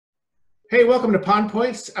Hey, welcome to Pond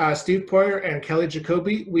Points. Steve Poyer and Kelly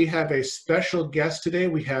Jacoby. We have a special guest today.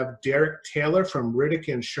 We have Derek Taylor from Riddick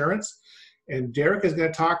Insurance. And Derek is going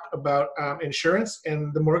to talk about insurance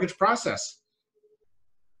and the mortgage process.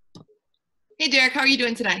 Hey, Derek, how are you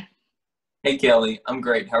doing today? Hey, Kelly. I'm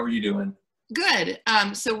great. How are you doing? Good.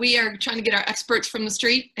 So we are trying to get our experts from the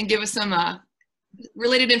street and give us some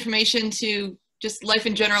related information to just life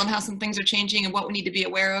in general and how some things are changing and what we need to be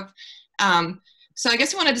aware of. So I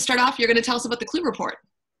guess we wanted to start off. You're going to tell us about the Clue Report.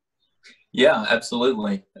 Yeah,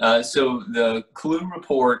 absolutely. So the Clue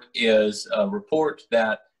Report is a report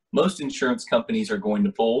that most insurance companies are going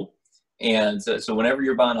to pull. And so whenever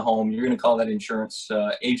you're buying a home, you're going to call that insurance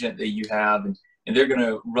agent that you have, and they're going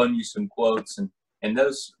to run you some quotes. And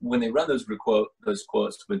those, when they run those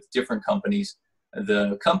quotes with different companies,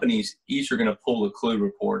 the companies each are going to pull a Clue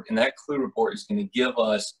Report. And that Clue Report is going to give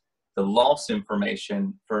us the loss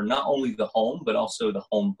information for not only the home, but also the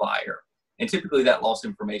home buyer. And typically that loss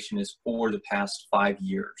information is for the past 5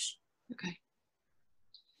 years. Okay.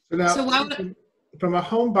 So now, So why would, from a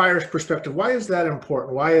home buyer's perspective, why is that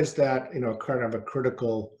important? Why is that, kind of a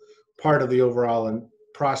critical part of the overall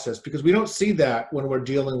process? Because we don't see that when we're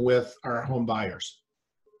dealing with our home buyers.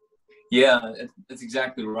 Yeah, that's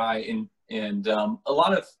exactly right. And a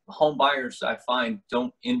lot of home buyers, I find,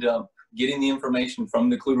 don't end up getting the information from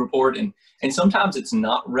the Clue Report, and sometimes it's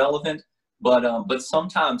not relevant, but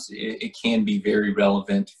sometimes it can be very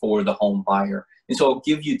relevant for the home buyer. And so I'll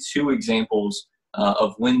give you two examples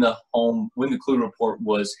of when the Clue Report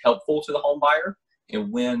was helpful to the home buyer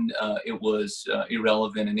and when it was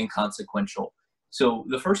irrelevant and inconsequential. So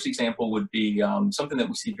the first example would be something that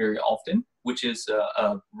we see very often, which is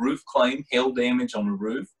a roof claim, hail damage on a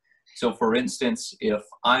roof. So for instance, if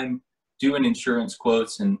I'm doing insurance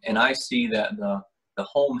quotes and I see that the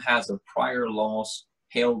home has a prior loss,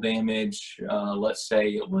 hail damage, let's say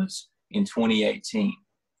it was in 2018.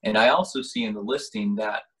 And I also see in the listing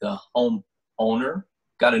that the home owner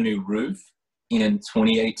got a new roof in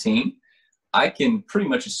 2018. I can pretty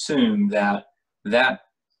much assume that that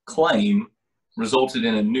claim resulted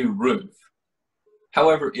in a new roof.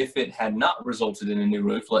 However, if it had not resulted in a new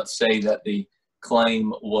roof, let's say that the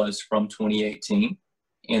claim was from 2018,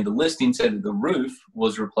 and the listing said that the roof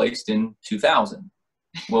was replaced in 2000.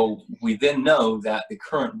 Well, we then know that the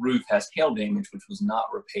current roof has hail damage, which was not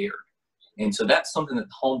repaired. And so that's something that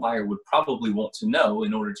the home buyer would probably want to know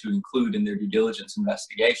in order to include in their due diligence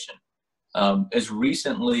investigation. As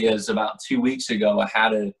recently as about 2 weeks ago, I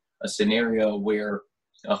had a scenario where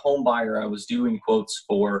a home buyer I was doing quotes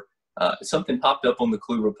for, something popped up on the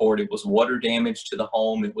Clue Report. It was water damage to the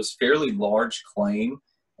home. It was fairly large claim,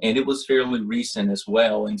 and it was fairly recent as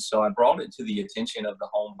well. And so I brought it to the attention of the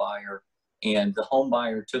home buyer, and the home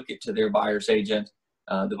buyer took it to their buyer's agent.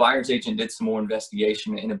 The buyer's agent did some more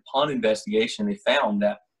investigation, and upon investigation, they found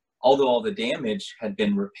that although all the damage had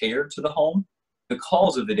been repaired to the home, the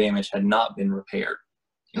cause of the damage had not been repaired.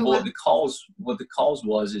 And what the cause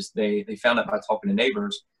was is they found out by talking to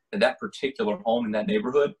neighbors that that particular home in that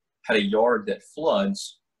neighborhood had a yard that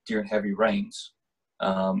floods during heavy rains.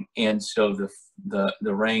 And so the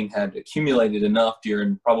rain had accumulated enough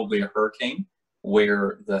during probably a hurricane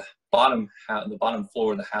where the bottom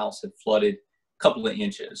floor of the house had flooded a couple of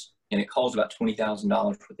inches, and it caused about $20,000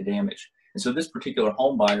 worth of damage. And so this particular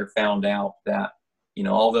home buyer found out that,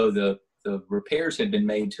 although the repairs had been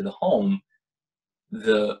made to the home,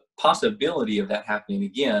 the possibility of that happening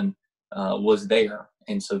again was there.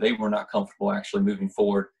 And so they were not comfortable actually moving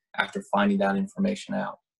forward after finding that information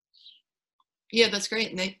out. yeah, that's great.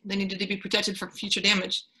 And they needed to be protected from future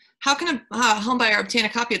damage. How can a home buyer obtain a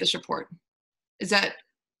copy of this report? Is that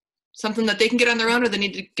something that they can get on their own, or they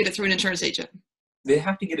need to get it through an insurance agent? They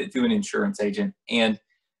have to get it through an insurance agent. And,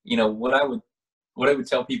 what I would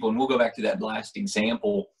tell people, and we'll go back to that last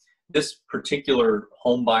example, this particular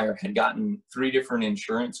home buyer had gotten 3 different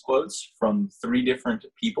insurance quotes from 3 different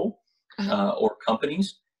people or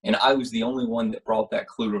companies, and I was the only one that brought that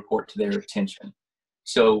Clue Report to their attention.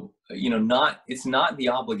 So, it's not the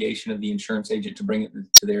obligation of the insurance agent to bring it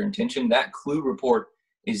to their attention. That Clue Report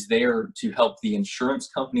is there to help the insurance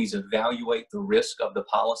companies evaluate the risk of the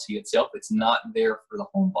policy itself. It's not there for the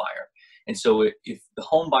home buyer. And so if the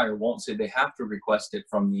home buyer wants it, they have to request it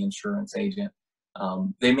from the insurance agent.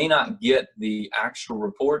 They may not get the actual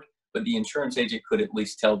report, but the insurance agent could at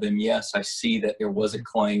least tell them, yes, I see that there was a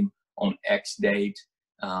claim on X date.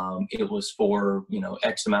 It was for,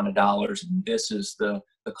 X amount of dollars. And this is the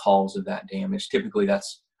cause of that damage. Typically,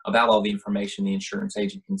 that's about all the information the insurance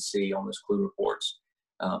agent can see on those Clue Reports.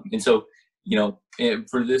 And so,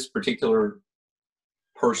 for this particular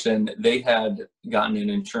person, they had gotten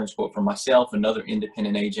an insurance quote from myself, another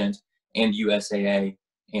independent agent, and USAA.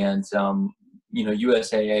 And, you know,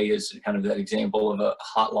 USAA is kind of that example of a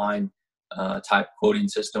hotline type quoting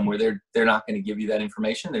system where they're not going to give you that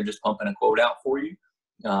information. They're just pumping a quote out for you.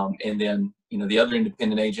 And then, you know, the other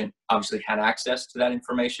independent agent obviously had access to that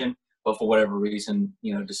information, but for whatever reason,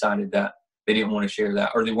 you know, decided that they didn't want to share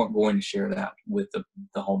that, or they weren't going to share that with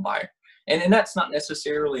the home buyer. And that's not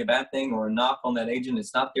necessarily a bad thing or a knock on that agent.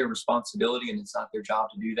 It's not their responsibility and it's not their job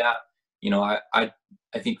to do that. You know, I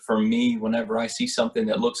think for me, whenever I see something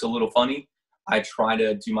that looks a little funny, I try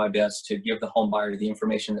to do my best to give the home buyer the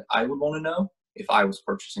information that I would want to know if I was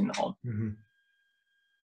purchasing the home. Mm-hmm.